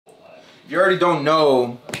If you already don't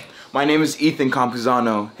know, my name is Ethan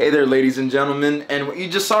Campuzano. Hey there, ladies and gentlemen. And what you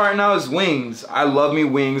just saw right now is wings. I love me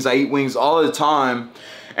wings. I eat wings all the time.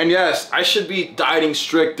 And yes, I should be dieting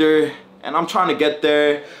stricter, and I'm trying to get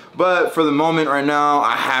there. But for the moment right now,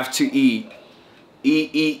 I have to eat.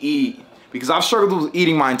 Eat. Because I've struggled with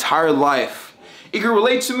eating my entire life. You can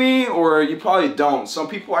relate to me, or you probably don't. Some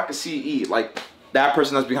people I can see eat. Like that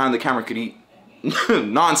person that's behind the camera could eat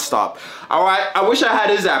non-stop. Alright, I wish I had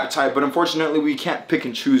his appetite, but unfortunately we can't pick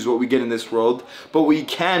and choose what we get in this world. But we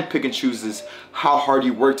can pick and choose is how hard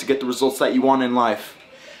you work to get the results that you want in life.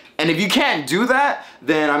 And if you can't do that,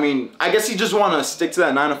 then I guess you just want to stick to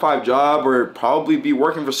that 9-to-5 job, or probably be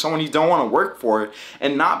working for someone you don't want to work for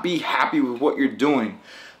and not be happy with what you're doing.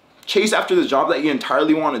 Chase after the job that you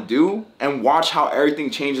entirely want to do and watch how everything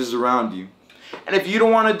changes around you. And if you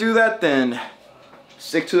don't want to do that, then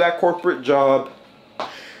stick to that corporate job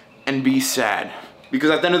and be sad. Because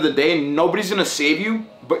at the end of the day, nobody's going to save you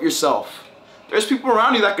but yourself. There's people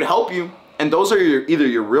around you that could help you, and those are either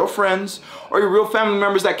your real friends or your real family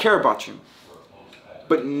members that care about you.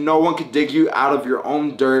 But no one could dig you out of your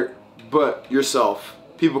own dirt but yourself.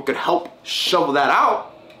 People could help shovel that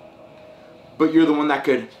out, but you're the one that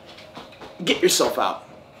could get yourself out.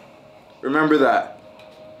 Remember that.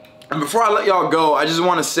 And before I let y'all go, I just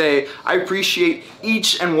want to say I appreciate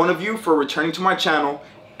each and one of you for returning to my channel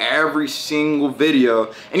every single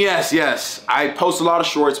video. And yes, I post a lot of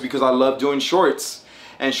shorts because I love doing shorts.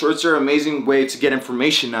 And shorts are an amazing way to get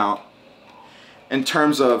information out in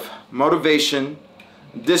terms of motivation,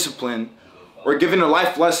 discipline, or giving a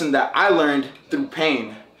life lesson that I learned through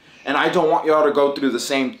pain. And I don't want y'all to go through the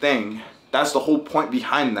same thing. That's the whole point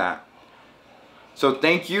behind that. So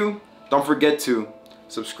thank you. Don't forget to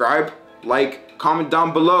subscribe, like, comment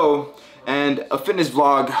down below, and a fitness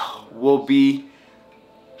vlog will be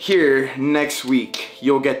here next week.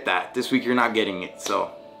 You'll get that. This week you're not getting it.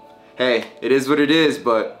 So hey, it is what it is,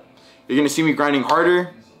 but you're gonna see me grinding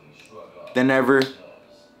harder than ever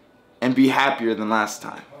and be happier than last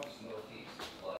time.